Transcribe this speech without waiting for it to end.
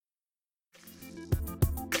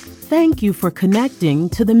Thank you for connecting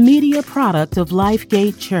to the media product of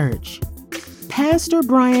LifeGate Church. Pastor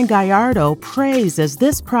Brian Gallardo prays as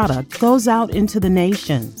this product goes out into the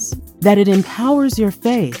nations, that it empowers your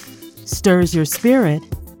faith, stirs your spirit,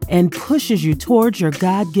 and pushes you towards your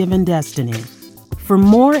God-given destiny. For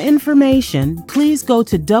more information, please go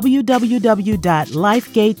to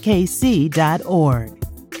www.lifegatekc.org.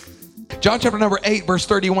 John chapter number 8, verse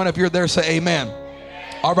 31. If you're there, say amen.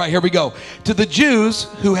 All right, here we go. To the Jews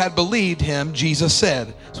who had believed him, Jesus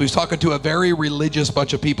said, so he's talking to a very religious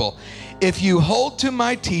bunch of people, if you hold to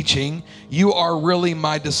my teaching, you are really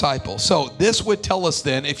my disciple. So this would tell us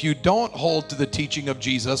then, if you don't hold to the teaching of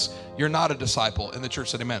Jesus, you're not a disciple. And the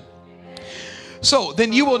church said amen. So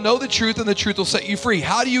then you will know the truth, and the truth will set you free.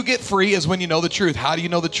 How do you get free? Is when you know the truth. How do you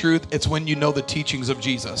know the truth? It's when you know the teachings of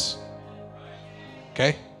Jesus.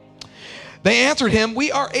 Okay? They answered him,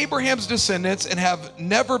 we are Abraham's descendants and have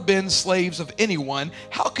never been slaves of anyone.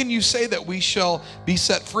 How can you say that we shall be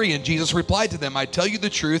set free? And Jesus replied to them, I tell you the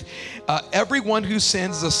truth, everyone who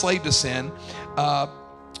sins is a slave to sin.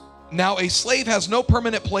 Now a slave has no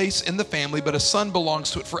permanent place in the family, but a son belongs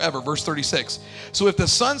to it forever. Verse 36. So if the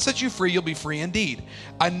son sets you free, you'll be free indeed.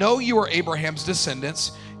 I know you are Abraham's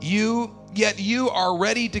descendants, yet you are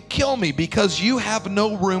ready to kill me because you have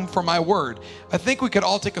no room for my word. I think we could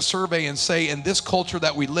all take a survey and say, in this culture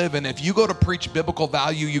that we live in, if you go to preach biblical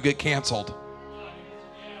value, you get canceled.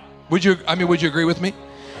 Would you agree with me?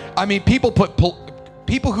 I mean, people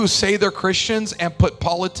who say they're Christians and put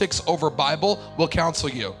politics over Bible will cancel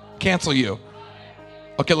you.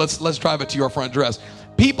 Okay, let's drive it to your front address.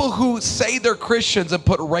 People who say they're Christians and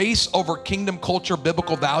put race over kingdom culture,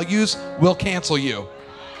 biblical values will cancel you.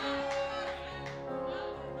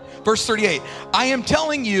 Verse 38, I am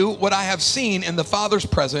telling you what I have seen in the Father's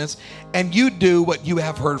presence, and you do what you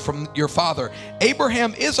have heard from your father.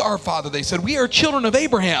 Abraham is our father, they said. We are children of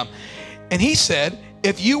Abraham. And he said,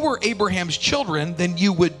 if you were Abraham's children, then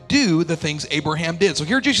you would do the things Abraham did. So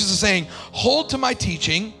here Jesus is saying, hold to my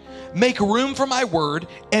teaching, make room for my word,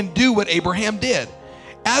 and do what Abraham did.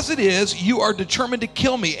 As it is, you are determined to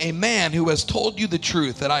kill me, a man who has told you the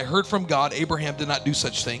truth that I heard from God. Abraham did not do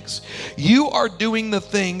such things. You are doing the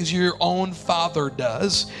things your own father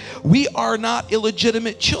does. We are not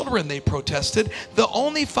illegitimate children, they protested. The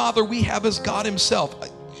only father we have is God himself.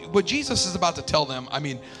 What Jesus is about to tell them, I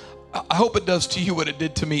mean, I hope it does to you what it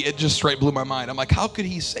did to me. It just straight blew my mind. I'm like, how could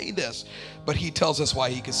he say this? But he tells us why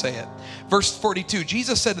he could say it. Verse 42,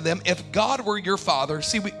 Jesus said to them, if God were your father,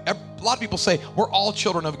 see, a lot of people say we're all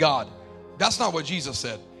children of God. That's not what Jesus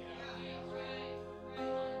said.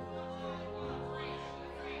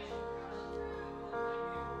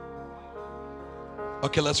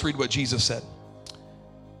 Okay, let's read what Jesus said.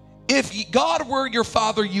 If God were your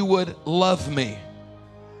father, you would love me.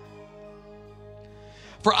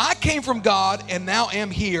 For I came from God and now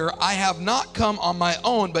am here. I have not come on my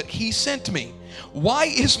own, but he sent me. Why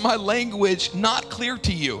is my language not clear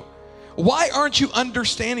to you? Why aren't you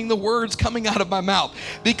understanding the words coming out of my mouth?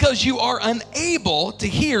 Because you are unable to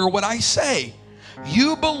hear what I say.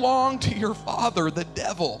 You belong to your father, the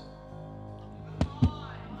devil.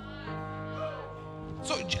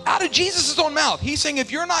 So out of Jesus' own mouth, he's saying,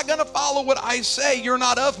 if you're not going to follow what I say, you're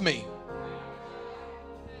not of me.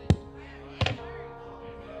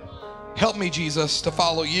 Help me, Jesus, to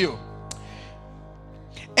follow you.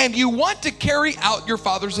 And you want to carry out your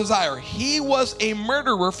father's desire. He was a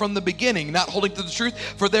murderer from the beginning, not holding to the truth,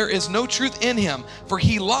 for there is no truth in him. For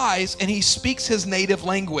he lies and he speaks his native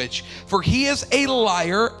language. For he is a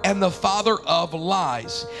liar and the father of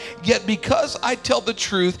lies. Yet because I tell the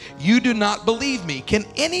truth, you do not believe me. Can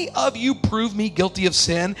any of you prove me guilty of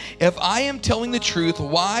sin? If I am telling the truth,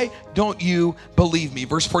 why don't you believe me?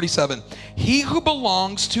 Verse 47, he who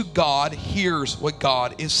belongs to God hears what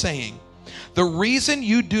God is saying. The reason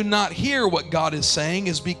you do not hear what God is saying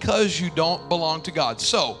is because you don't belong to God.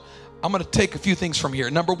 So I'm going to take a few things from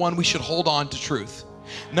here. Number one, we should hold on to truth.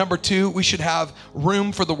 Number two, we should have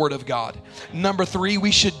room for the word of God. Number three,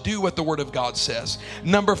 we should do what the word of God says.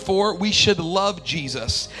 Number four, we should love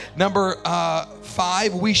Jesus. Number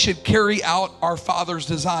five, we should carry out our Father's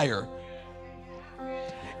desire.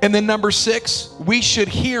 And then number six, we should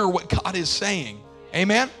hear what God is saying.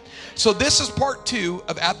 Amen? So this is part 2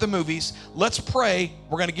 of At the Movies. Let's pray.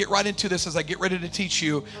 We're going to get right into this as I get ready to teach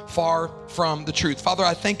you Far from the Truth. Father,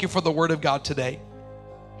 I thank you for the word of God today.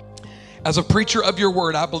 As a preacher of your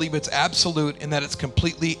word, I believe it's absolute and that it's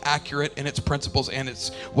completely accurate in its principles and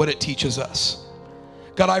it's what it teaches us.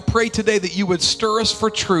 God, I pray today that you would stir us for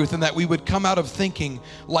truth and that we would come out of thinking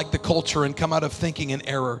like the culture and come out of thinking in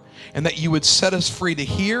error, and that you would set us free to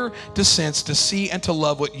hear, to sense, to see, and to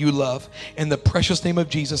love what you love. In the precious name of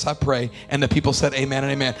Jesus, I pray. And the people said amen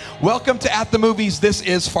and amen. Welcome to At the Movies. This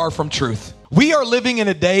is Far From Truth. We are living in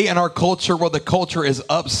a day in our culture where the culture is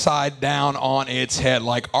upside down on its head.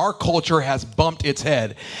 Like our culture has bumped its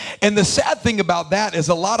head. And the sad thing about that is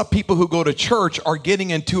a lot of people who go to church are getting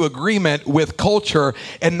into agreement with culture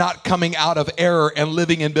and not coming out of error and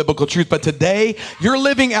living in biblical truth. But today, you're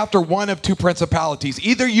living after one of two principalities.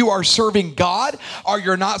 Either you are serving God or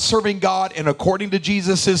you're not serving God. And according to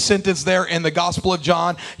Jesus' sentence there in the Gospel of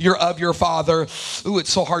John, you're of your father. Ooh,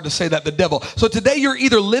 it's so hard to say that, the devil. So today you're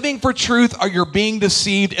either living for truth or you're being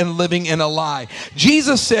deceived and living in a lie.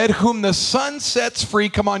 Jesus said, whom the Son sets free,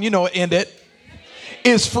 come on, you know it, end it,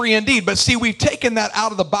 is free indeed. But see, we've taken that out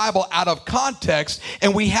of the Bible, out of context,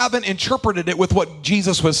 and we haven't interpreted it with what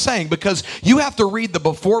Jesus was saying, because you have to read the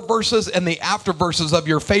before verses and the after verses of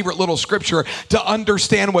your favorite little scripture to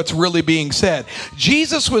understand what's really being said.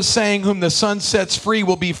 Jesus was saying, whom the Son sets free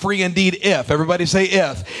will be free indeed if, everybody say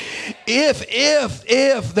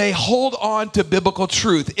if they hold on to biblical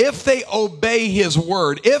truth, if they obey his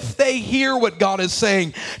word, if they hear what God is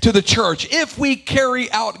saying to the church, if we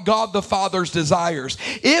carry out God the Father's desires,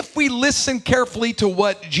 if we listen carefully to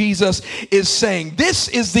what Jesus is saying. This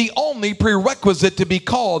is the only prerequisite to be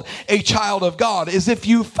called a child of God, is if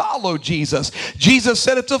you follow Jesus. Jesus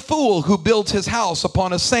said it's a fool who builds his house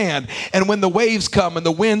upon a sand, and when the waves come and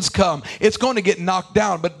the winds come, it's going to get knocked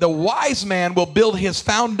down. But the wise man will build his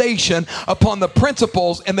foundation upon the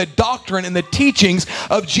principles and the doctrine and the teachings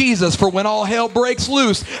of Jesus. For when all hell breaks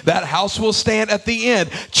loose, that house will stand at the end.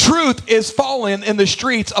 Truth is falling in the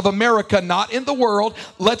streets of America, not in the world.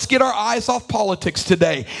 Let's get our eyes off politics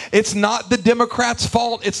today. It's not the Democrats'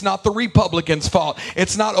 fault. It's not the Republicans' fault.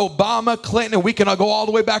 It's not Obama, Clinton, and we can go all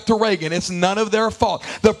the way back to Reagan. It's none of their fault.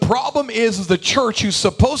 The problem is the church, who's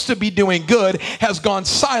supposed to be doing good, has gone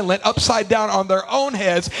silent, upside down on their own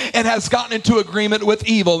heads, and has gotten into agreement with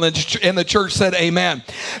evil. And the church said amen.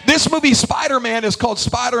 This movie Spider-Man is called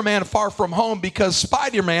Spider-Man Far From Home because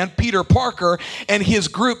Spider-Man, Peter Parker, and his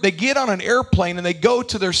group, they get on an airplane and they go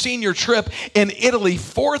to their senior trip in Italy,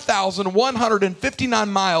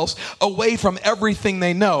 4,159 miles away from everything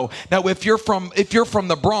they know. Now, if you're from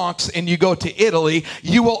the Bronx and you go to Italy,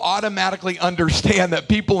 you will automatically understand that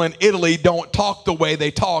people in Italy don't talk the way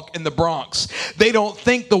they talk in the Bronx. They don't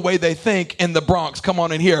think the way they think in the Bronx. Come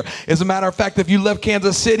on in here. As a matter of fact, if you left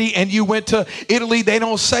Kansas City and you went to Italy, they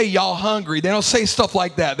don't say y'all hungry. They don't say stuff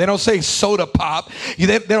like that. They don't say soda pop.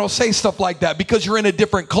 They don't say stuff like that because you're in a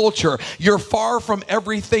different culture. You're far from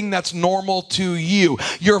everything that's normal to you.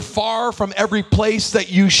 You're far from every place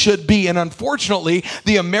that you should be. And unfortunately,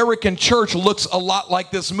 the American church looks a lot like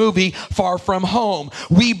this movie, Far From Home.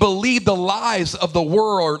 We believe the lies of the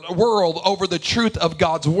world over the truth of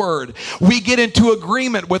God's word. We get into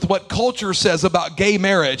agreement with what culture says about gay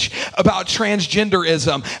marriage, about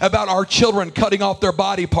transgenderism, about our children cutting off their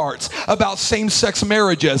body parts, about same-sex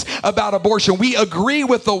marriages, about abortion. We agree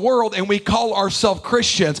with the world and we call ourselves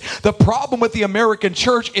Christians. The problem with the American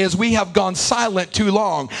church is we have gone silent too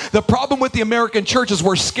long. The problem with the American church is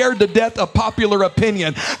we're scared to death of popular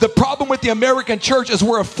opinion. The problem with the American church is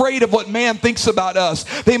we're afraid of what man thinks about us.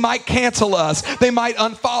 They might cancel us. They might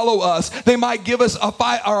unfollow us. They might give us a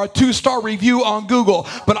 5 or a 2-star review on Google.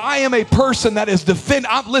 But I am a person that is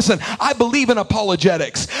listen, I believe in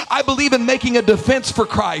apologetics. I believe in making a defense for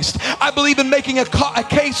Christ. I believe in making a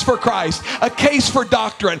case for Christ, a case for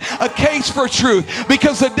doctrine, a case for truth,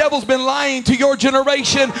 because the devil's been lying to your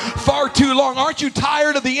generation far too long. Aren't you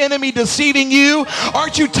tired of the enemy deceiving you?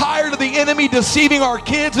 Aren't you tired of the enemy deceiving our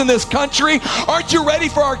kids in this country? Aren't you ready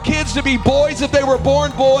for our kids to be boys if they were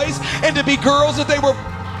born boys and to be girls if they were...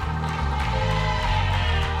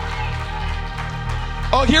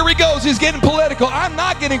 Oh, here he goes. He's getting political. I'm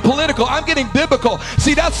not getting political. I'm getting biblical.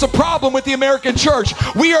 See, that's the problem with the American church.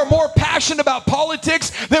 We are more passionate about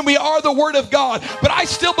politics than we are the Word of God. But I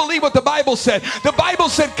still believe what the Bible said. The Bible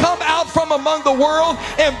said, come out from among the world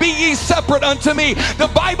and be ye separate unto me.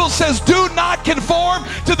 The Bible says, do not conform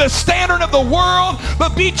to the standard of the world,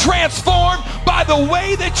 but be transformed by the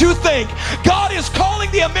way that you think. God is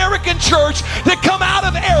calling the American church to come out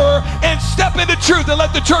of error and step into truth. And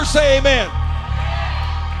let the church say amen.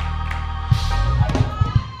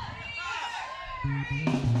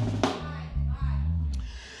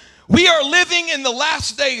 We are living in the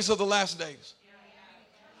last days of the last days.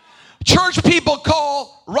 Church people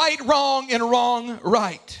call right wrong and wrong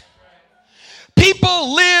right.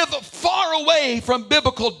 People live far away from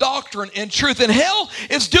biblical doctrine and truth. And hell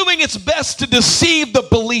is doing its best to deceive the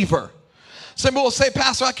believer. Some people will say,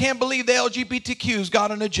 Pastor, I can't believe the LGBTQ's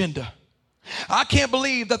got an agenda. I can't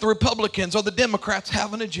believe that the Republicans or the Democrats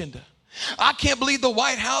have an agenda. I can't believe the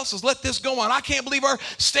White House has let this go on. I can't believe our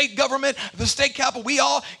state government, the state capital,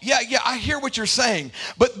 I hear what you're saying.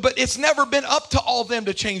 But it's never been up to all them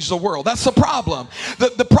to change the world. That's the problem.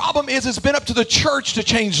 The problem is it's been up to the church to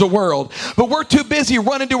change the world. But we're too busy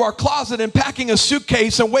running to our closet and packing a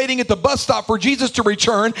suitcase and waiting at the bus stop for Jesus to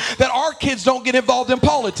return that our kids don't get involved in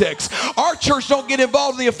politics. Our church don't get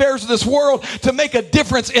involved in the affairs of this world to make a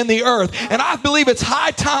difference in the earth. And I believe it's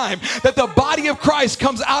high time that the body of Christ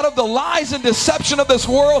comes out of the lies and deception of this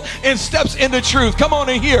world and steps into truth. Come on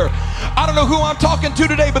in here. I don't know who I'm talking to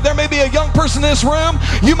today, but there may be a young person in this room.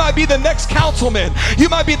 You might be the next councilman. You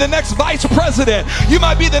might be the next vice president. You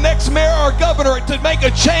might be the next mayor or governor to make a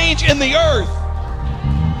change in the earth.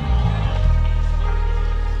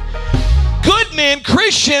 Good men,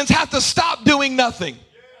 Christians, have to stop doing nothing.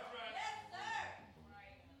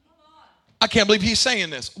 I can't believe he's saying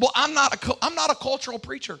this. Well, I'm not a cultural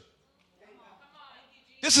preacher.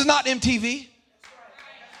 This is not MTV.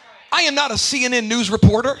 I am not a CNN news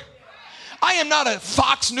reporter. I am not a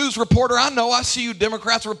Fox News reporter. I know, I see you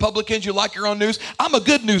Democrats, Republicans, you like your own news. I'm a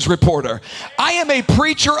good news reporter. I am a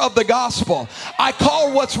preacher of the gospel. I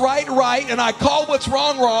call what's right, right, and I call what's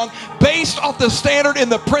wrong, wrong, based off the standard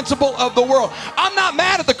and the principle of the world. I'm not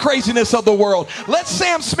mad at the craziness of the world. Let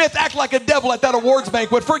Sam Smith act like a devil at that awards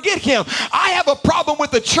banquet. Forget him. I have a problem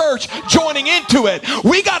with the church joining into it.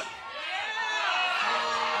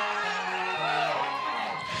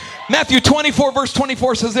 Matthew 24 verse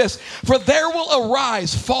 24 says this, for there will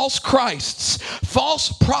arise false Christs,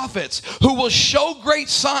 false prophets, who will show great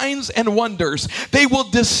signs and wonders. They will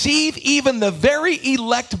deceive even the very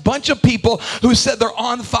elect bunch of people who said they're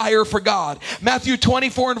on fire for God. Matthew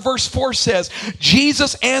 24 and verse 4 says,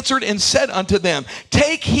 Jesus answered and said unto them,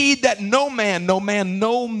 take heed that no man, no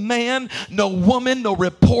woman, no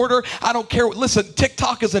reporter, I don't care. Listen,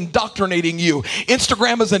 TikTok is indoctrinating you.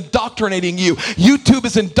 Instagram is indoctrinating you. YouTube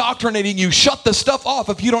is indoctrinating you. Shut the stuff off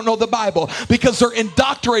if you don't know the Bible, because they're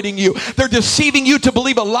indoctrinating you. They're deceiving you to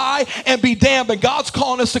believe a lie and be damned. And God's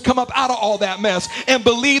calling us to come up out of all that mess and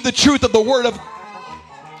believe the truth of the word of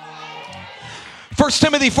 1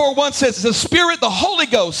 Timothy 4:1 says, the Spirit, the Holy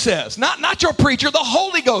Ghost says, not your preacher, the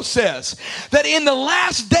Holy Ghost says that in the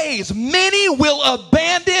last days many will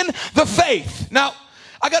abandon the faith. Now,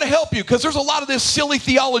 I got to help you, because there's a lot of this silly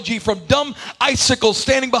theology from dumb icicles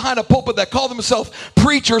standing behind a pulpit that call themselves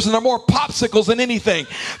preachers, and they're more popsicles than anything.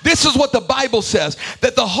 This is what the Bible says,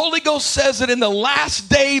 that the Holy Ghost says that in the last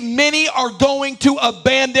day, many are going to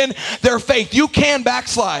abandon their faith. You can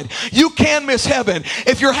backslide. You can miss heaven.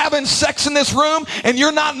 If you're having sex in this room and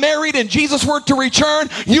you're not married and Jesus were to return,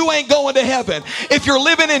 you ain't going to heaven. If you're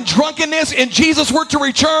living in drunkenness and Jesus were to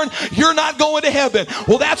return, you're not going to heaven.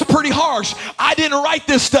 Well, that's pretty harsh. I didn't write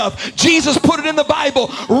this stuff. Jesus put it in the Bible.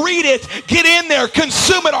 Read it. Get in there.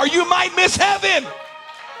 Consume it, or you might miss heaven.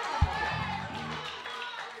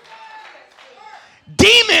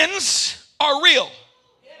 Demons are real.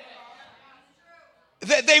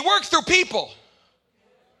 They work through people.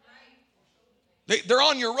 They're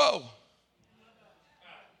on your row.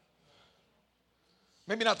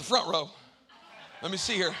 Maybe not the front row. Let me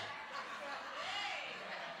see here.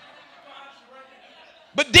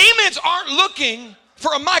 But demons aren't looking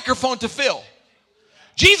for a microphone to fill.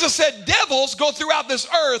 Jesus said devils go throughout this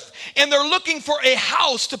earth and they're looking for a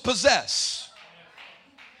house to possess.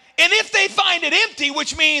 And if they find it empty,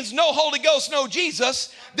 which means no Holy Ghost, no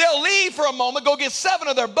Jesus, they'll leave for a moment, go get 7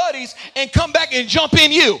 of their buddies, and come back and jump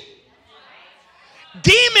in you.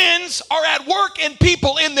 Demons are at work in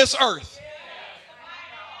people in this earth.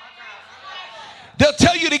 They'll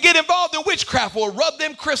tell you to get involved in witchcraft. Well, rub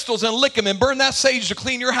them crystals and lick them and burn that sage to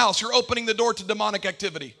clean your house. You're opening the door to demonic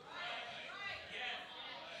activity.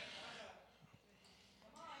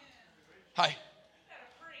 Hi.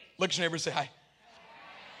 Look at your neighbor and say hi.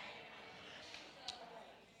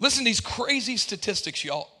 Listen to these crazy statistics,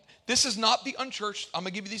 y'all. This is not the unchurched. I'm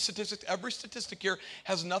going to give you these statistics. Every statistic here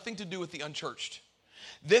has nothing to do with the unchurched.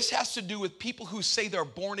 This has to do with people who say they're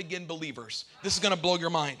born-again believers. This is going to blow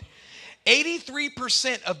your mind.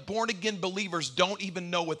 83% of born-again believers don't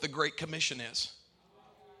even know what the Great Commission is.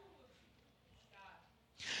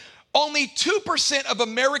 Only 2% of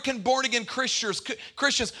American born-again Christians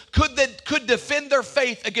could defend their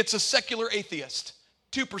faith against a secular atheist.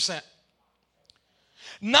 2%.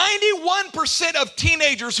 91% of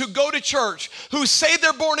teenagers who go to church, who say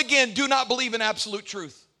they're born again, do not believe in absolute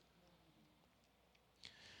truth.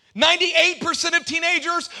 98% of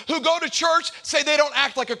teenagers who go to church say they don't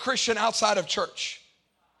act like a Christian outside of church.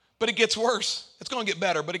 But it gets worse. It's going to get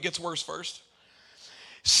better, but it gets worse first.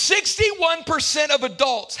 61% of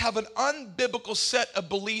adults have an unbiblical set of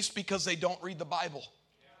beliefs because they don't read the Bible.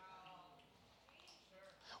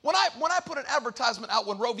 When I put an advertisement out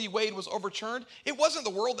when Roe v. Wade was overturned, it wasn't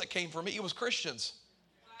the world that came for me, it was Christians.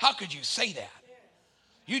 How could you say that?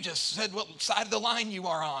 You just said what side of the line you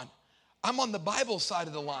are on. I'm on the Bible side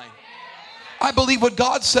of the line. I believe what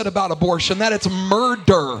God said about abortion, that it's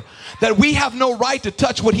murder, that we have no right to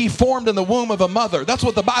touch what he formed in the womb of a mother. That's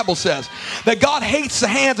what the Bible says, that God hates the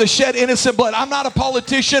hands that shed innocent blood. I'm not a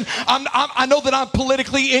politician. I know that I'm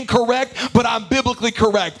politically incorrect, but I'm biblically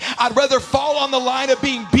correct. I'd rather fall on the line of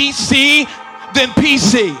being BC than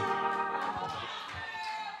PC.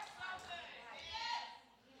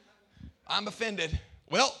 I'm offended.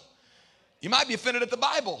 Well, you might be offended at the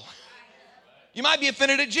Bible. You might be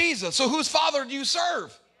offended at Jesus. So whose father do you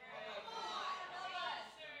serve?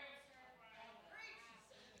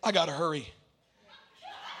 I got to hurry.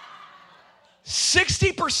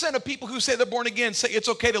 60% of people who say they're born again say it's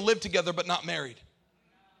okay to live together but not married.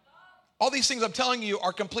 All these things I'm telling you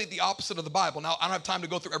are completely the opposite of the Bible. Now, I don't have time to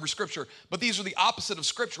go through every scripture, but these are the opposite of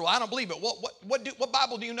scripture. Well, I don't believe it. What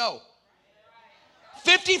Bible do you know?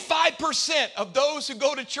 55% of those who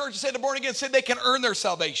go to church and say they're born again say they can earn their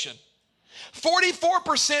salvation.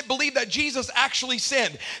 44% believe that Jesus actually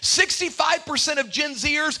sinned. 65% of Gen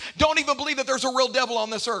Zers don't even believe that there's a real devil on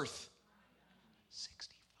this earth. 65%.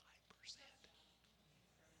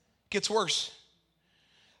 Gets worse.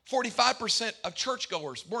 45% of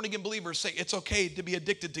churchgoers, born again believers, say it's okay to be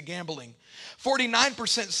addicted to gambling.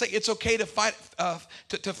 49% say it's okay to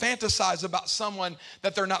fantasize about someone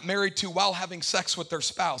that they're not married to while having sex with their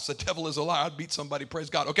spouse. The devil is a liar. I'd beat somebody, praise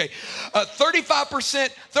God. Okay,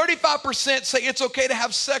 35% say it's okay to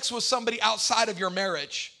have sex with somebody outside of your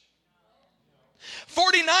marriage.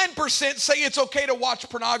 49% say it's okay to watch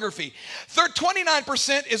pornography.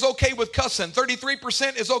 29% is okay with cussing.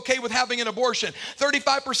 33% is okay with having an abortion.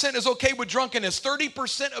 35% is okay with drunkenness.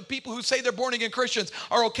 30% of people who say they're born again Christians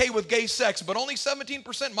are okay with gay sex. But only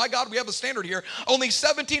 17%, my God, we have a standard here. Only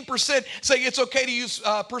 17% say it's okay to use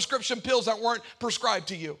prescription pills that weren't prescribed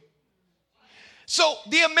to you. So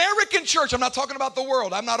the American church, I'm not talking about the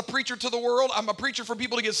world. I'm not a preacher to the world. I'm a preacher for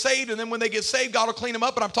people to get saved. And then when they get saved, God will clean them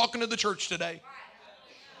up. But I'm talking to the church today.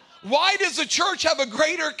 Why does the church have a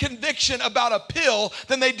greater conviction about a pill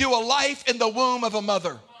than they do a life in the womb of a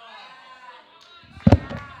mother?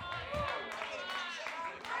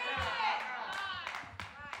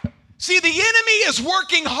 See, the enemy is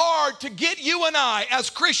working hard to get you and I as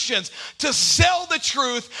Christians to sell the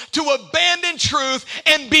truth, to abandon truth,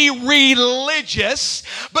 and be religious.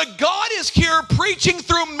 But God is here preaching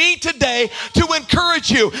through me today to encourage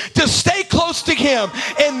you to stay close to him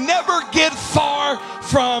and never get far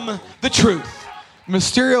from the truth.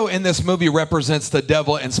 Mysterio in this movie represents the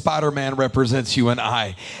devil and Spider-Man represents you and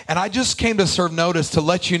I. And I just came to serve notice to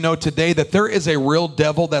let you know today that there is a real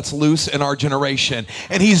devil that's loose in our generation.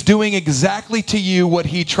 And he's doing exactly to you what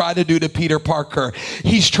he tried to do to Peter Parker.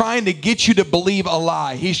 He's trying to get you to believe a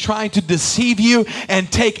lie. He's trying to deceive you and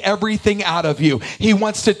take everything out of you. He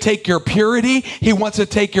wants to take your purity. He wants to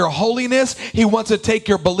take your holiness. He wants to take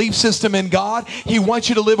your belief system in God. He wants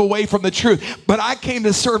you to live away from the truth. But I came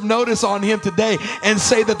to serve notice on him today and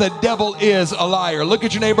say that the devil is a liar. Look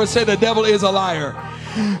at your neighbor and say the devil is a liar.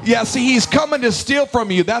 Yeah, see, he's coming to steal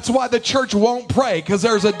from you. That's why the church won't pray, because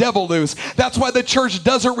there's a devil loose. That's why the church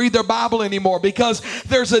doesn't read their Bible anymore, because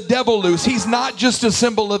there's a devil loose. He's not just a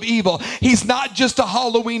symbol of evil. He's not just a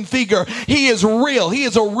Halloween figure. He is real. He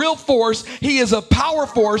is a real force. He is a power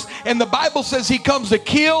force. And the Bible says he comes to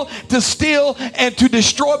kill, to steal, and to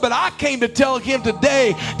destroy. But I came to tell him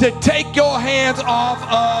today to take your hands off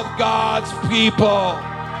of God's people.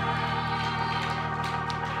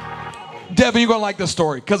 Devin, you're going to like this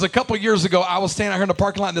story, because a couple years ago, I was standing out here in the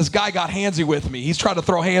parking lot, and this guy got handsy with me. He's trying to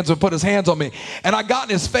throw hands and put his hands on me. And I got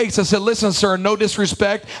in his face. I said, listen, sir, no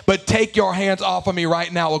disrespect, but take your hands off of me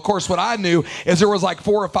right now. Of course, what I knew is there was like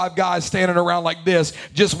 4 or 5 guys standing around like this,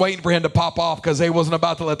 just waiting for him to pop off, because they wasn't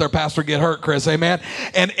about to let their pastor get hurt, Chris, amen?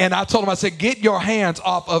 And I told him, I said, get your hands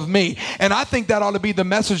off of me. And I think that ought to be the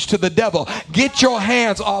message to the devil. Get your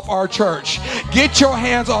hands off our church. Get your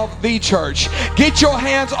hands off the church. Get your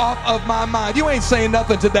hands off of my mind. You ain't saying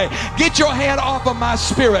nothing today. Get your hand off of my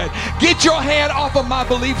spirit. Get your hand off of my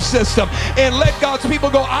belief system and let God's people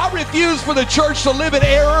go. I refuse for the church to live in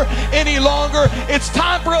error any longer. It's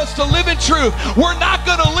time for us to live in truth. We're not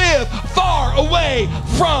going to live far away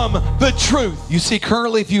from the truth. You see,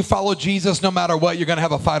 currently, if you follow Jesus, no matter what, you're going to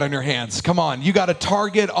have a fight on your hands. Come on. You got a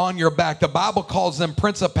target on your back. The Bible calls them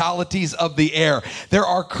principalities of the air. There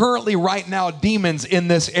are currently right now demons in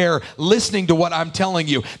this air listening to what I'm telling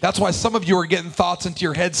you. That's why some of you are getting thoughts into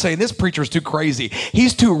your head saying, this preacher's too crazy.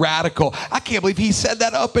 He's too radical. I can't believe he said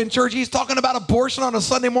that up in church. He's talking about abortion on a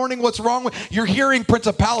Sunday morning. What's wrong with you're hearing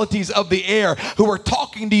principalities of the air who are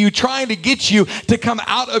talking to you, trying to get you to come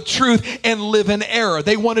out of truth and live in error.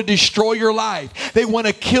 They want to destroy your life. They want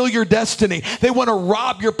to kill your destiny. They want to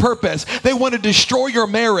rob your purpose. They want to destroy your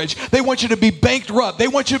marriage. They want you to be bankrupt. They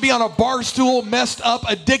want you to be on a bar stool, messed up,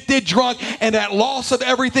 addicted, drunk, and at loss of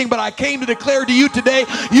everything. But I came to declare to you today,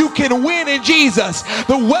 you can win in Jesus.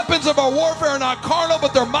 The weapons of our warfare are not carnal,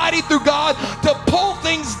 but they're mighty through God to pull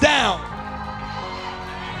things down.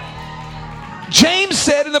 James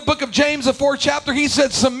said in the book of James, the 4th chapter, he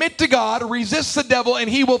said, submit to God, resist the devil, and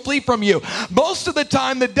he will flee from you. Most of the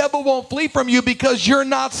time, the devil won't flee from you because you're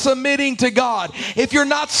not submitting to God. If you're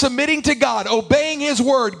not submitting to God, obeying his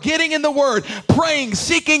word, getting in the word, praying,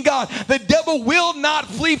 seeking God, the devil will not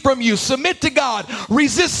flee from you. Submit to God,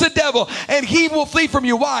 resist the devil, and he will flee from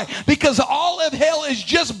you. Why? Because all of hell is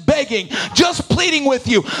just begging, just pleading with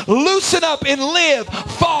you. Loosen up and live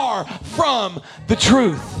far from the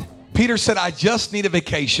truth. Peter said, I just need a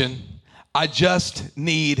vacation. I just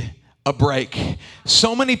need a break.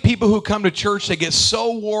 So many people who come to church, they get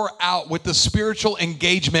so wore out with the spiritual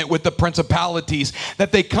engagement with the principalities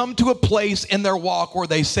that they come to a place in their walk where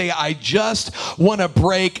they say, I just want a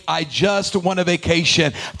break. I just want a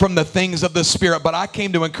vacation from the things of the Spirit. But I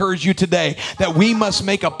came to encourage you today that we must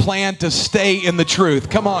make a plan to stay in the truth.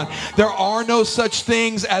 Come on. There are no such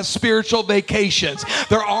things as spiritual vacations.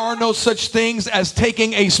 There are no such things as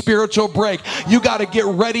taking a spiritual break. You got to get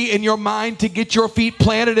ready in your mind to get your feet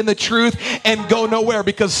planted in the truth and go nowhere,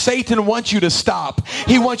 because Satan wants you to stop.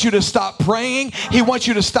 He wants you to stop praying. He wants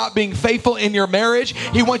you to stop being faithful in your marriage.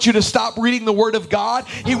 He wants you to stop reading the Word of God.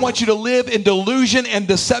 He wants you to live in delusion and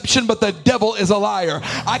deception, but the devil is a liar.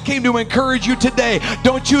 I came to encourage you today.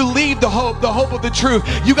 Don't you leave the hope of the truth.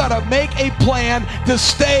 You got to make a plan to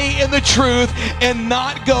stay in the truth and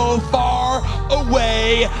not go far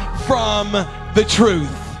away from the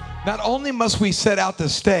truth. Not only must we set out to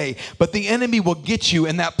stay, but the enemy will get you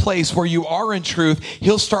in that place where you are in truth.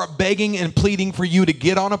 He'll start begging and pleading for you to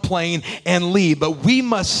get on a plane and leave. But we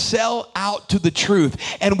must sell out to the truth.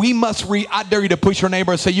 And we must, I dare you to push your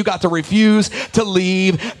neighbor and say, you got to refuse to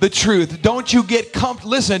leave the truth. Don't you get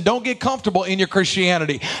listen, don't get comfortable in your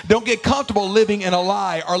Christianity. Don't get comfortable living in a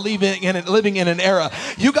lie or living in an error.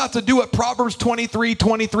 You got to do what Proverbs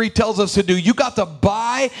 23:23 tells us to do. You got to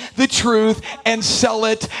buy the truth and sell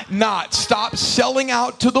it not. Stop selling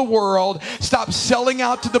out to the world. Stop selling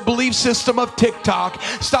out to the belief system of TikTok.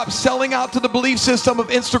 Stop selling out to the belief system of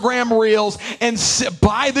Instagram Reels, and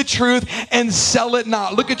buy the truth and sell it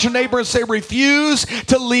not. Look at your neighbor and say, refuse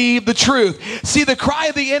to leave the truth. See, the cry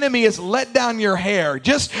of the enemy is let down your hair.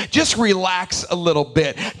 Just relax a little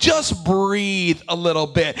bit. Just breathe a little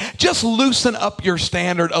bit. Just loosen up your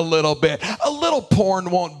standard a little bit. A little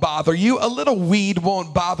porn won't bother you. A little weed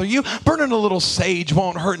won't bother you. Burning a little sage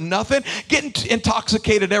won't hurt nothing. Getting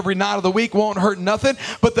intoxicated every night of the week won't hurt nothing.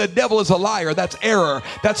 But the devil is a liar. That's error.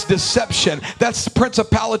 That's deception. That's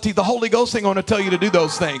principality. The Holy Ghost ain't going to tell you to do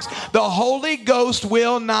those things. The Holy Ghost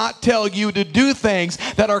will not tell you to do things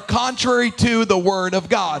that are contrary to the Word of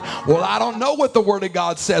God. Well, I don't know what the Word of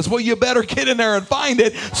God says. Well, you better get in there and find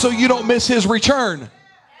it so you don't miss His return.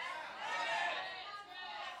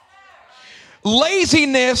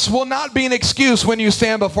 Laziness will not be an excuse when you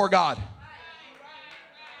stand before God.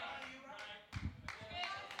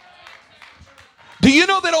 Do you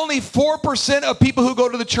know that only 4% of people who go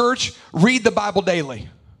to the church read the Bible daily?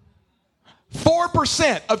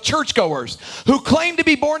 4% of churchgoers who claim to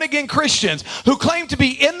be born again Christians, who claim to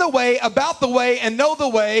be in the way, about the way, and know the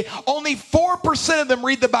way, only 4% of them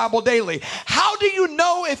read the Bible daily. How do you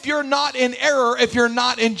know if you're not in error, if you're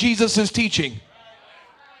not in Jesus' teaching?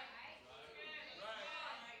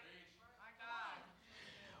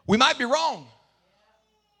 We might be wrong.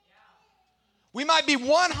 We might be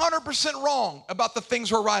 100% wrong about the things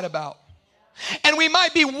we're right about. And we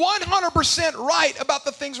might be 100% right about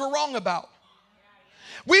the things we're wrong about.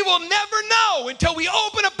 We will never know until we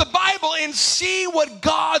open up the Bible and see what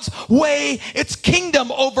God's way. It's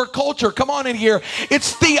kingdom over culture. Come on in here.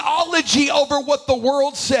 It's theology over what the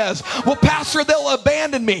world says. Well, pastor, they'll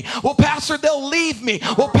abandon me. Well, pastor, they'll leave me.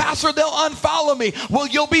 Well, pastor, they'll unfollow me. Well,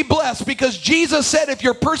 you'll be blessed because Jesus said, if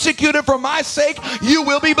you're persecuted for my sake, you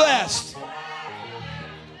will be blessed.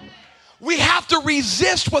 We have to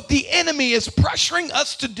resist what the enemy is pressuring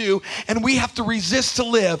us to do, and we have to resist to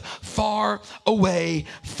live far away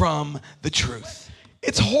from the truth.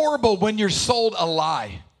 It's horrible when you're sold a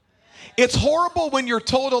lie. It's horrible when you're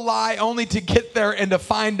told a lie only to get there and to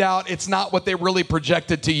find out it's not what they really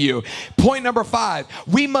projected to you. Point number 5,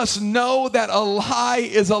 we must know that a lie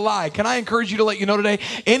is a lie. Can I encourage you to let you know today,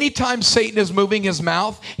 anytime Satan is moving his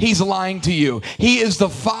mouth, he's lying to you. He is the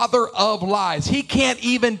father of lies. He can't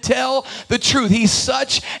even tell the truth. He's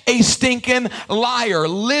such a stinking liar.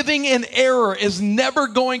 Living in error is never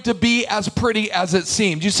going to be as pretty as it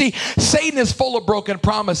seems. You see, Satan is full of broken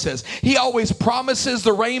promises. He always promises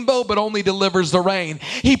the rainbow, but only delivers the rain.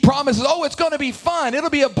 He promises, oh, it's going to be fun. It'll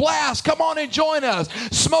be a blast. Come on and join us.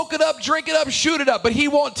 Smoke it up, drink it up, shoot it up. But he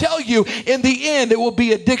won't tell you in the end it will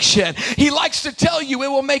be addiction. He likes to tell you it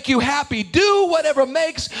will make you happy. Do whatever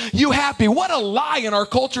makes you happy. What a lie in our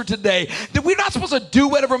culture today. We're not supposed to do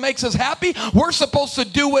whatever makes us happy. We're supposed to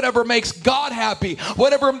do whatever makes God happy,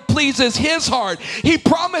 whatever pleases his heart. He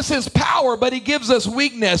promises power, but he gives us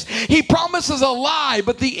weakness. He promises a lie,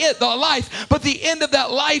 but the end of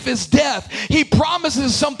that life is death. He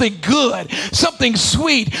promises something good, something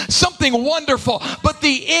sweet, something wonderful, but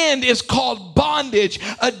the end is called bondage,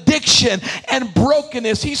 addiction, and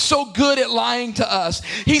brokenness. He's so good at lying to us.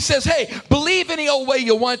 He says, hey, believe any old way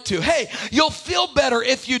you want to. Hey, you'll feel better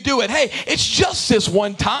if you do it. Hey, it's just this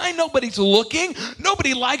one time. Nobody's looking.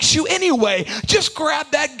 Nobody likes you anyway. Just grab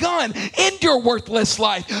that gun. End your worthless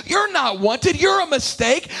life. You're not wanted. You're a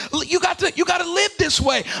mistake. You got to live this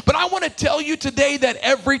way. But I want to tell you today that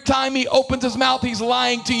every time he opens his mouth, he's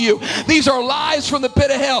lying to you. These are lies from the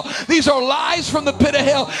pit of hell. These are lies from the pit of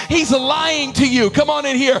hell. He's lying to you. Come on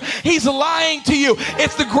in here. He's lying to you.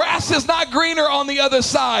 It's the grass is not greener on the other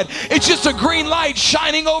side. It's just a green light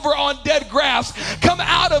shining over on dead grass. Come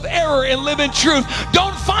out of error and live in truth.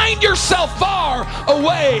 Don't find yourself far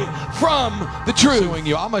away from the truth.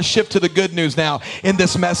 I'm going to shift to the good news now in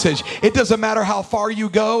this message. It doesn't matter how far you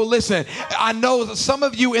go. Listen, I know that some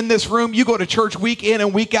of you in this room, you go to church week in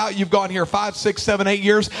and week out. You've gone here 5, 6, 7, 8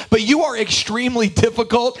 years, but you are extremely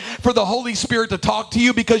difficult for the Holy Spirit to talk to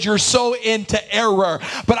you because you're so into error.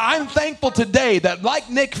 But I'm thankful today that, like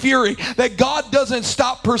Nick Fury, that God doesn't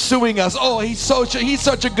stop pursuing us. Oh, he's such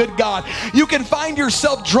a good God. You can find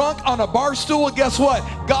yourself drunk on a bar stool. Guess what?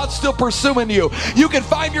 God's still pursuing you. You can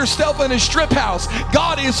find yourself in a strip house.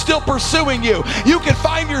 God is still pursuing you. You can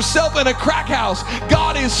find yourself in a crack house.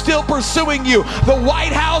 God is still pursuing you. The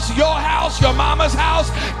White House, your mama's house,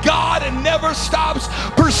 God never stops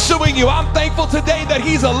pursuing you. I'm thankful today that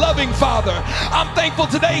he's a loving father. I'm thankful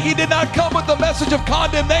today he did not come with the message of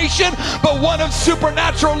condemnation, but one of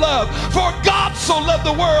supernatural love. For God so loved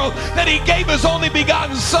the world that he gave his only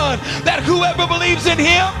begotten son, that whoever believes in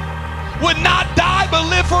him would not die but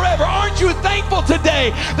live forever. Aren't you thankful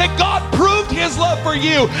today that God proved his love for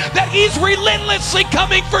you, that he's relentlessly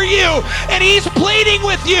coming for you, and he's pleading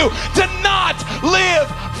with you to not live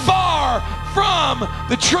far from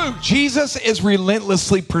the truth. Jesus is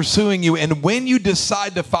relentlessly pursuing you, and when you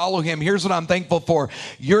decide to follow him, here's what I'm thankful for.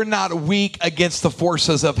 You're not weak against the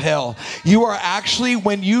forces of hell. You are actually,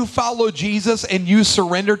 when you follow Jesus and you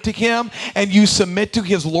surrender to him and you submit to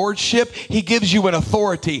his lordship, he gives you an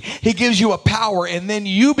authority. He gives you a power, and then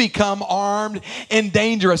you become armed and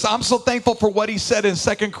dangerous. I'm so thankful for what he said in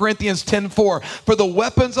 2 Corinthians 10:4. For the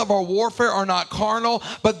weapons of our warfare are not carnal,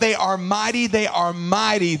 but they are mighty. They are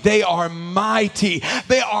mighty. They are mighty.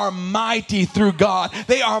 They are mighty through God.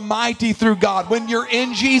 They are mighty through God. When you're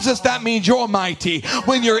in Jesus, that means you're mighty.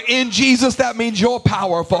 When you're in Jesus, that means you're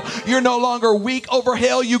powerful. You're no longer weak over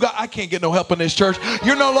hell. I can't get no help in this church.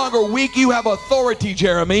 You're no longer weak. You have authority,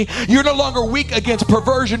 Jeremy. You're no longer weak against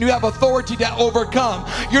perversion. You have authority to overcome.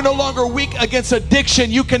 You're no longer weak against addiction.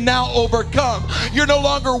 You can now overcome. You're no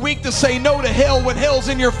longer weak to say no to hell when hell's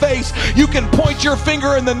in your face. You can point your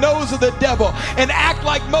finger in the nose of the devil and act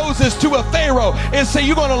like Moses to a Pharaoh and say,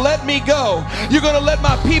 you're going to let me go. You're going to let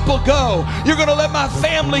my people go. You're going to let my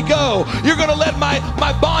family go. You're going to let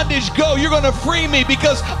my bondage go. You're going to free me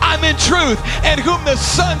because I'm in truth. And whom the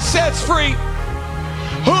Son sets free,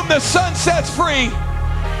 whom the Son sets free,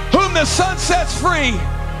 whom the Son sets free,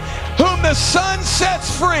 whom the Son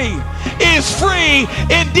sets free is free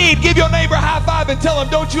indeed. Give your neighbor a high five and tell him,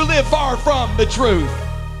 don't you live far from the truth.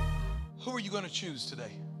 Who are you you going to choose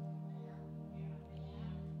today?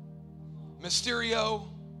 Mysterio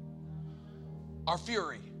or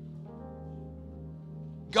fury?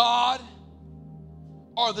 God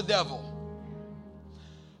or the devil?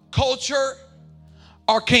 Culture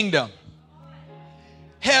or kingdom?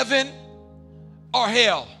 Heaven or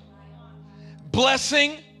hell?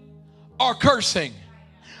 Blessing or cursing?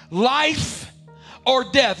 Life or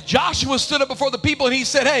death? Joshua stood up before the people and he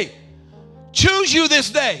said, hey, choose you this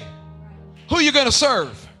day who you're going to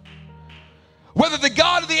serve. Whether the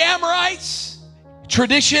God of the Amorites,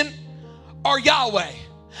 tradition, or Yahweh.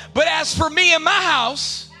 But as for me and my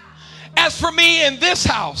house, as for me in this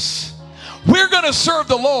house, we're going to serve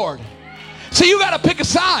the Lord. So you got to pick a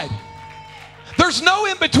side. There's no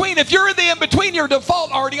in between. If you're in the in between, you're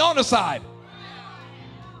default already on the side.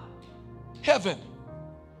 Heaven,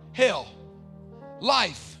 hell,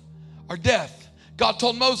 life, or death. God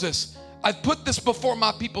told Moses, I've put this before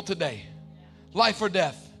my people today. Life or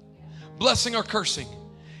death, blessing or cursing.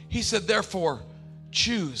 He said, therefore,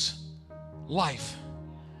 choose life.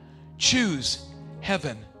 Choose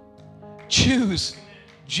heaven. Choose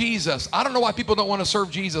Jesus. I don't know why people don't want to serve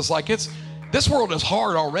Jesus. This world is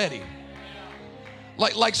hard already.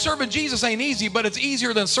 Like serving Jesus ain't easy, but it's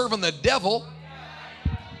easier than serving the devil.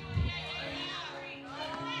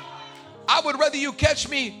 I would rather you catch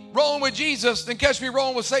me rolling with Jesus than catch me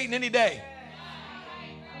rolling with Satan any day.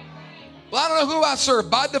 Well, I don't know who I serve.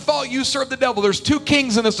 By default, you serve the devil. There's two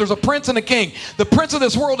kings in this. There's a prince and a king. The prince of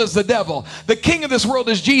this world is the devil. The king of this world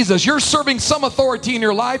is Jesus. You're serving some authority in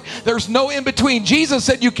your life. There's no in between. Jesus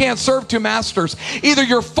said you can't serve two masters. Either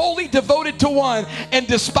you're fully devoted to one and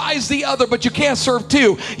despise the other, but you can't serve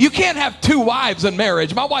two. You can't have two wives in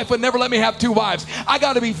marriage. My wife would never let me have two wives. I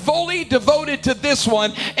got to be fully devoted to this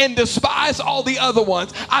one and despise all the other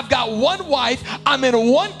ones. I've got one wife. I'm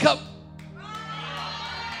in one cup.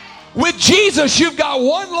 With Jesus, you've got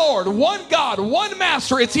one Lord, one God, one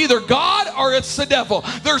master. It's either God or it's the devil.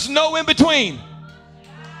 There's no in between.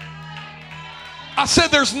 I said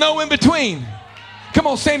there's no in between. Come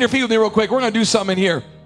on, stand your feet with me real quick. We're going to do something in here.